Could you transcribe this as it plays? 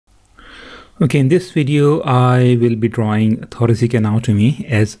Okay, in this video, I will be drawing thoracic anatomy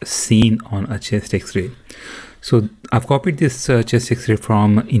as seen on a chest X-ray. So I've copied this chest X-ray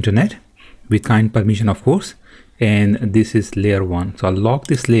from internet with kind permission, of course, and this is layer 1. So I'll lock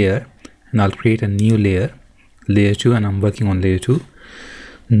this layer and I'll create a new layer, layer 2, and I'm working on layer 2.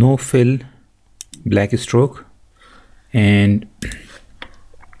 No fill, black stroke, and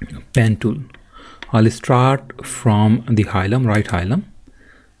pen tool. I'll start from the hilum, right hilum,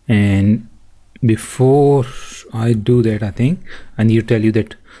 and before I do that, I think I need to tell you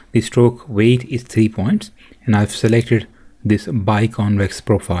that the stroke weight is 3 points and I've selected this biconvex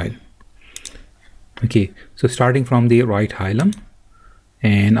profile. Okay, so starting from the right hilum,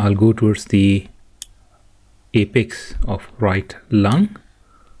 and I'll go towards the apex of right lung,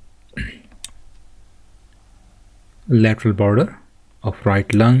 lateral border of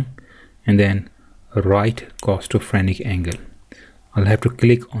right lung, and then right costophrenic angle. I'll have to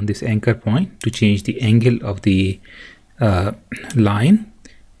click on this anchor point to change the angle of the line,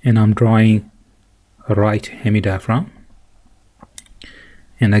 and I'm drawing right hemidiaphragm,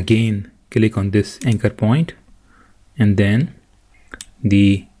 and again click on this anchor point and then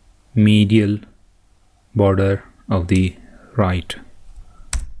the medial border of the right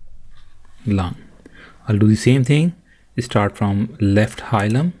lung. I'll do the same thing, start from left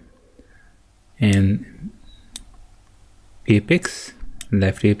hilum and apex,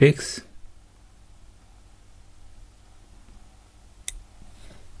 left apex,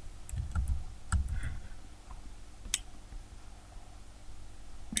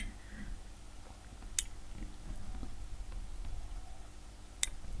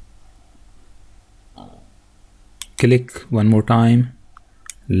 click one more time,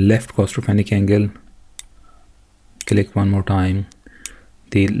 left costophrenic angle, click one more time,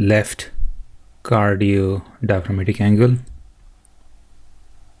 the left cardiodiaphragmatic angle,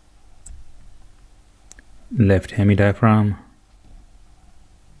 left hemidiaphragm,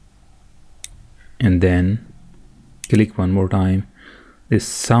 and then click one more time. There's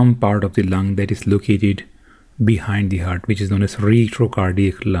some part of the lung that is located behind the heart, which is known as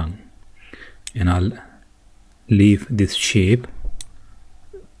retrocardiac lung, and I'll leave this shape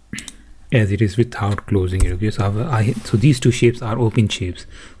as it is without closing it. Okay, so these two shapes are open shapes,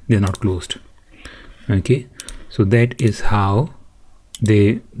 they're not closed. Okay, so that is how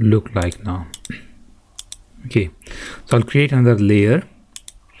they look like now. Okay, so I'll create another layer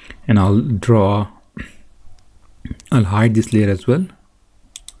and I'll hide this layer as well,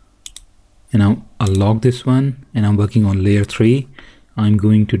 and I'll lock this one, and I'm working on layer 3. I'm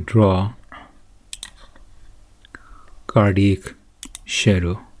going to draw cardiac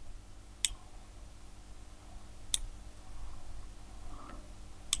shadow.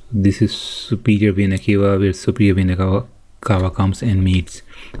 This is superior vena cava, where superior vena cava comes and meets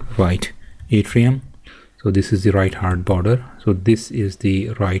right atrium. So this is the right heart border. So this is the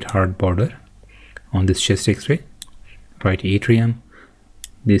right heart border on this chest X-ray, right atrium.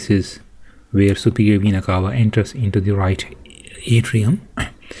 This is where superior vena cava enters into the right atrium,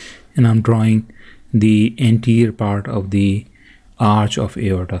 and I'm drawing the anterior part of the arch of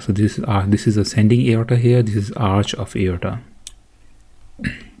aorta. So this is ascending aorta here, this is arch of aorta.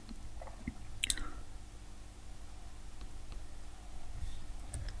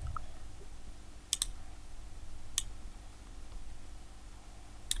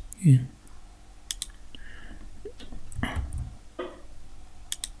 Yeah.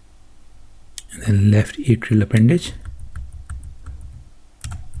 And then left atrial appendage,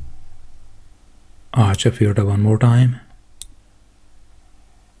 arch of aorta one more time,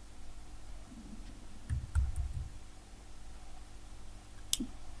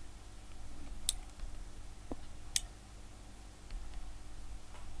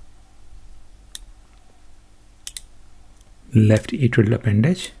 left atrial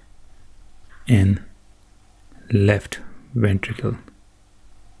appendage, and left ventricle.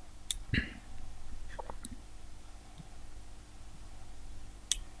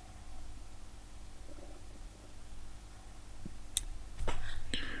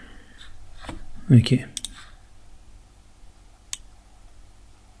 Okay,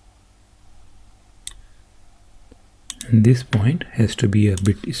 and this point has to be a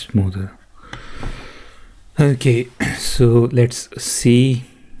bit smoother. Okay, so let's see.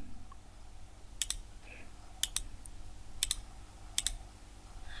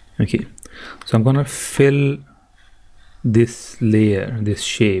 Okay, so I'm gonna fill this layer, this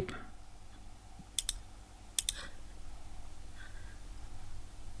shape,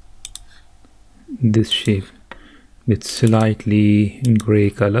 with slightly gray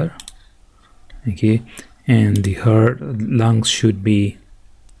color. Okay, and the heart lungs should be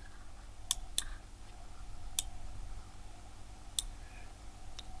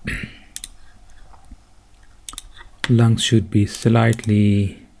lungs should be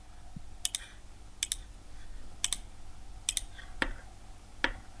slightly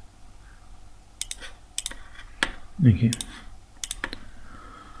okay.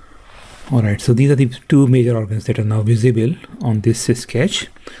 All right, so these are the two major organs that are now visible on this sketch.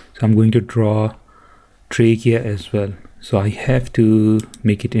 So I'm going to draw trachea as well. So I have to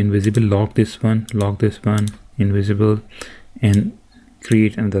make it invisible, lock this one, invisible, and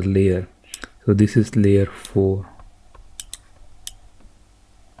create another layer. So this is layer 4.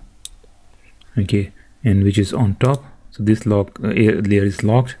 Okay, and which is on top. So this layer is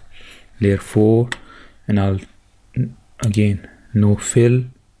locked, layer 4, and I'll again no fill,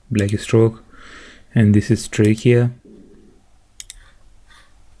 black stroke, and this is trachea.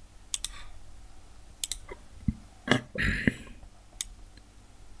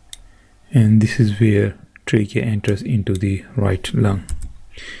 And this is where trachea enters into the right lung.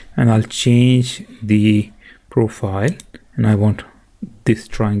 And I'll change the profile, and I want this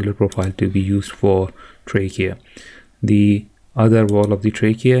triangular profile to be used for trachea. The other wall of the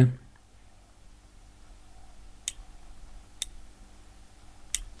trachea,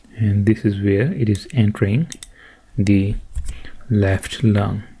 and this is where it is entering the left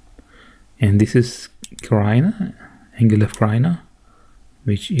lung. And this is carina, angle of carina,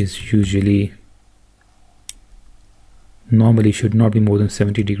 which is usually normally should not be more than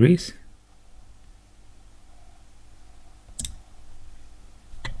 70 degrees.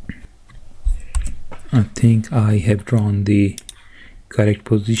 I think I have drawn the correct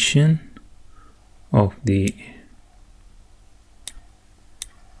position of the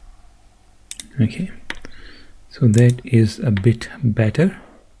okay, so that is a bit better,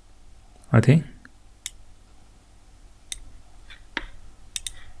 I think.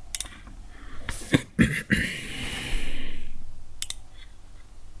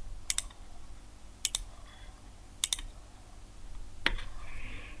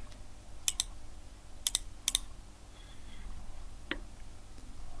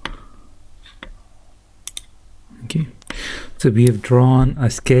 Okay, so we have drawn a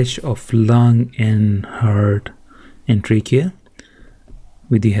sketch of lung and heart and trachea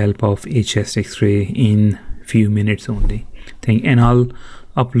with the help of a chest X-ray in few minutes only. And I'll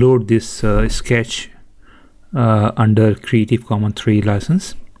upload this sketch under Creative Commons 3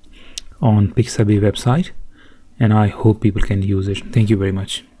 license on Pixabay website, and I hope people can use it. Thank you very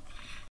much.